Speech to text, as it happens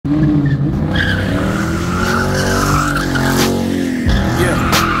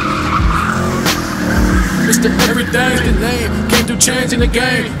Mr. Everything's the name. Came through changing the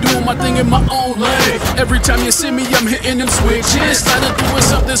game, doing my thing in my own lane. Every time you see me, I'm hitting them switches, sliding through with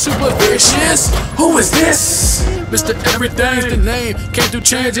something super vicious. Who is this? Mr. Everything's the name. Came through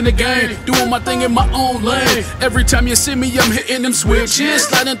changing the game, doing my thing in my own lane. Every time you see me, I'm hitting them switches,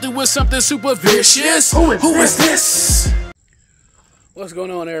 sliding through with something super vicious. Who is this? What's going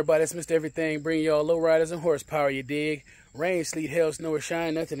on, everybody? It's Mr. Everything, bringing y'all low riders and horsepower, you dig? Rain, sleet, hail, snow, or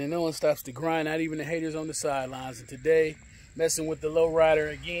shine, nothing and no one stops the grind, not even the haters on the sidelines. And today, messing with the low rider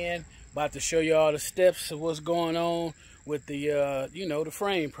again, about to show y'all the steps of what's going on with the, the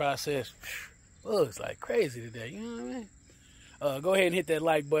frame process. Bugs like crazy today, you know what I mean? Go ahead and hit that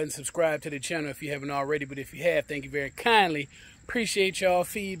like button, subscribe to the channel if you haven't already, but if you have, thank you very kindly. Appreciate y'all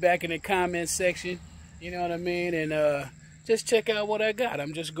feedback in the comments section, you know what I mean? And, just check out what I got.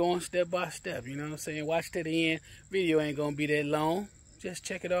 I'm just going step by step, you know what I'm saying? Watch to the end. Video ain't gonna be that long. Just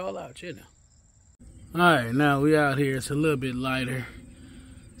check it all out, you know. Alright, now we out here. It's a little bit lighter,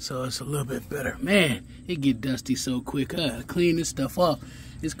 so it's a little bit better. Man, it get dusty so quick. I gotta clean this stuff off.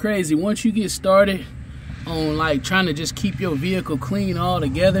 It's crazy. Once you get started on like trying to just keep your vehicle clean all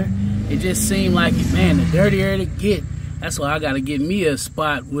together, it just seems like, man, the dirtier it get. That's why I gotta get me a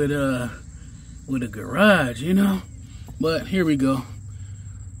spot with a garage, you know. But here we go.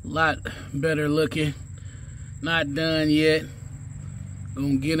 A lot better looking. Not done yet.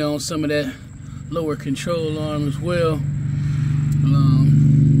 Gonna get on some of that lower control arm as well.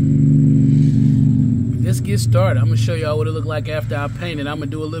 Let's get started. I'm gonna show y'all what it look like after I paint it. I'm gonna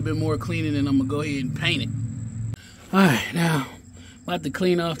do a little bit more cleaning and I'm gonna go ahead and paint it. Alright, now about to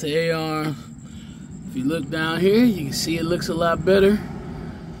clean off the A-arm. If you look down here, you can see it looks a lot better.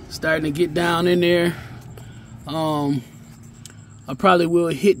 Starting to get down in there. I probably will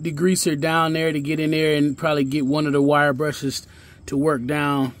hit the greaser down there to get in there and probably get one of the wire brushes to work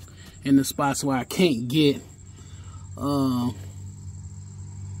down in the spots where I can't get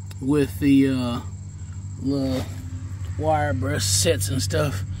with the little wire brush sets and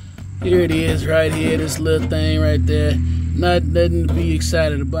stuff. Here it is right here, this little thing right there. Nothing to be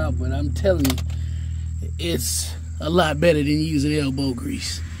excited about, but I'm telling you, it's a lot better than using elbow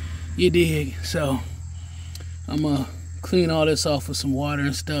grease. You dig? So I'm gonna clean all this off with some water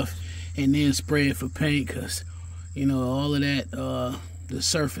and stuff and then spray it for paint, because you know all of that the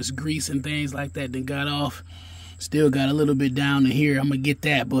surface grease and things like that then got off. Still got a little bit down in here. I'm gonna get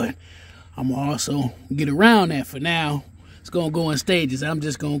that, but I'm gonna also get around that. For now, it's gonna go in stages. I'm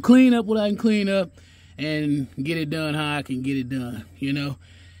just gonna clean up what I can clean up and get it done how I can get it done. You know,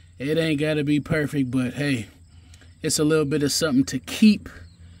 it ain't gotta be perfect, but hey, it's a little bit of something to keep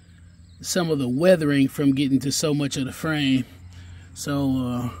some of the weathering from getting to so much of the frame.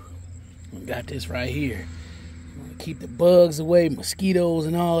 So I got this right here. Keep the bugs away, mosquitoes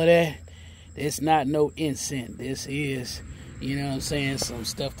and all of that. It's not no incense. This is, you know what I'm saying, some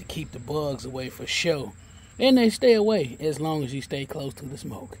stuff to keep the bugs away for sure. And they stay away as long as you stay close to the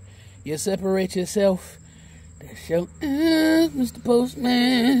smoke. You separate yourself, that's your Mr.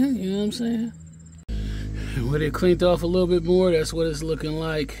 Postman, you know what I'm saying? And with it cleaned off a little bit more, that's what it's looking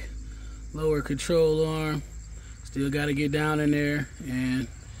like. Lower control arm, still got to get down in there, and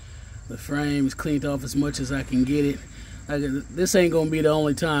the frame is cleaned off as much as I can get it. This ain't gonna be the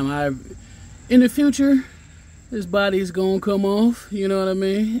only time. In the future, this body's gonna come off, you know what I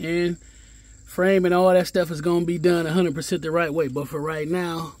mean, and frame and all that stuff is gonna be done 100% the right way. But for right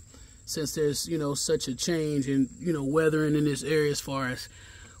now, since there's such a change in weathering in this area as far as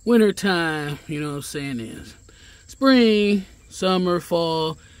winter time, you know what I'm saying, is spring, summer,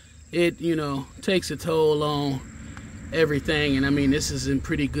 fall, it takes a toll on everything. And I mean, this is in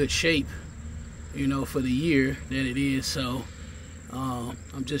pretty good shape for the year that it is. So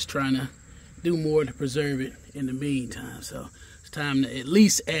I'm just trying to do more to preserve it in the meantime. So it's time to at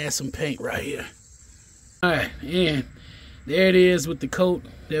least add some paint right here. Alright, and there it is with the coat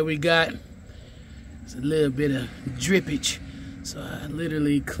that we got. It's a little bit of drippage, so I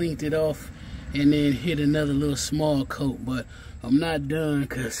literally cleaned it off and then hit another little small coat. But I'm not done,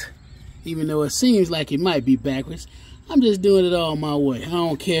 because even though it seems like it might be backwards, I'm just doing it all my way. I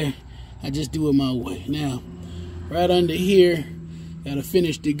don't care. I just do it my way. Now, right under here, gotta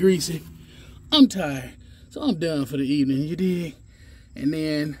finish the greasing. I'm tired, so I'm done for the evening, you dig? And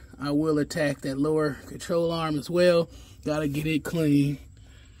then I will attack that lower control arm as well. Gotta get it clean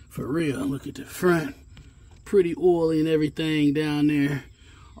for real. Look at the front. Pretty oily and everything down there.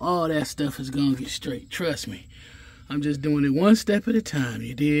 All that stuff is gonna get straight. Trust me. I'm just doing it one step at a time,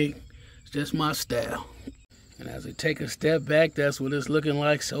 you dig? It's just my style. And as we take a step back, that's what it's looking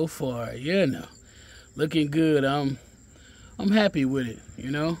like so far. Looking good. I'm happy with it,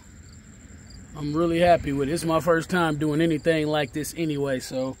 I'm really happy with it. It's my first time doing anything like this anyway,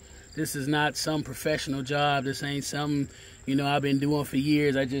 so this is not some professional job. This ain't something, you know, I've been doing for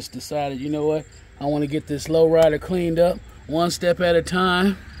years. I just decided, you know what, I want to get this lowrider cleaned up one step at a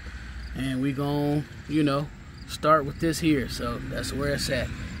time, and we gonna, you know, start with this here. So that's where it's at.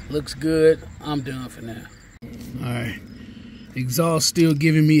 Looks good. I'm done for now. All right, exhaust still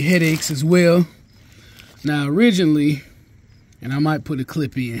giving me headaches as well. Now originally, and I might put a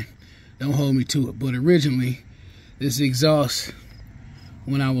clip in, don't hold me to it, but originally this exhaust,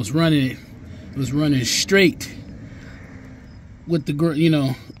 when I was running it was running straight with the, you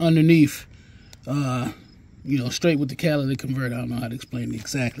know, underneath, you know, straight with the catalytic converter. I don't know how to explain it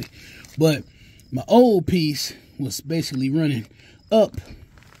exactly, but my old piece was basically running up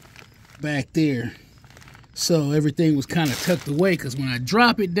back there, so everything was kind of tucked away, because when I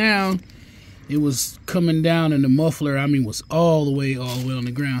drop it down, it was coming down, and the muffler, I mean, was all the way on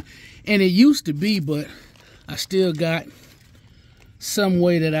the ground. And it used to be, but I still got some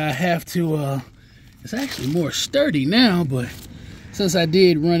way that I have to, it's actually more sturdy now, but since I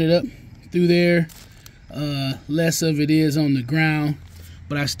did run it up through there, less of it is on the ground,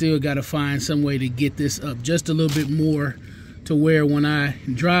 but I still got to find some way to get this up just a little bit more, to where when I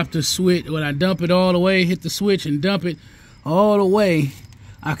drop the switch, when I dump it all the way, hit the switch and dump it all the way,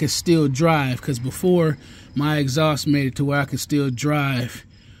 I could still drive. Because before, my exhaust made it to where I could still drive,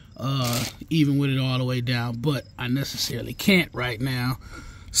 even with it all the way down, but I necessarily can't right now.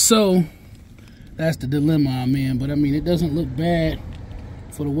 So that's the dilemma I'm in. But I mean, it doesn't look bad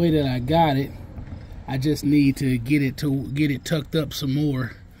for the way that I got it. I just need to get it tucked up some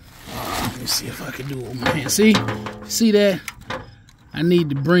more. Let me see if I can do it with my hand. See that? I need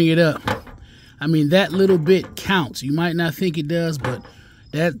to bring it up. I mean, that little bit counts. You might not think it does, but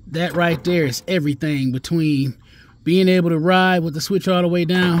that right there is everything between being able to ride with the switch all the way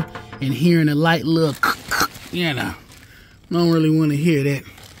down and hearing a light little, you know. I don't really want to hear that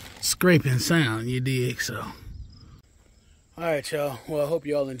scraping sound, you dig? So, all right, y'all. Well, I hope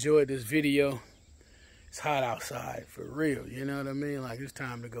y'all enjoyed this video. It's hot outside, for real, you know what I mean? Like, it's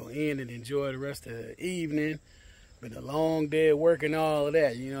time to go in and enjoy the rest of the evening. Been a long day of work and all of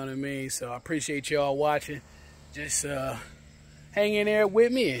that, you know what I mean? So I appreciate y'all watching. Just hang in there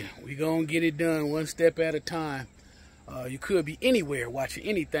with me, and we gonna get it done one step at a time. You could be anywhere watching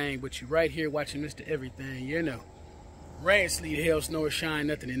anything, but you right here watching Mr. Everything, you know. Rain, sleet, hail, snow, or shine,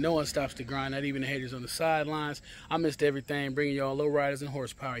 nothing, and no one stops the grind, not even the haters on the sidelines. I'm Mr. Everything, bringing y'all low riders and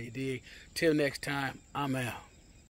horsepower, you dig? Till next time, I'm out.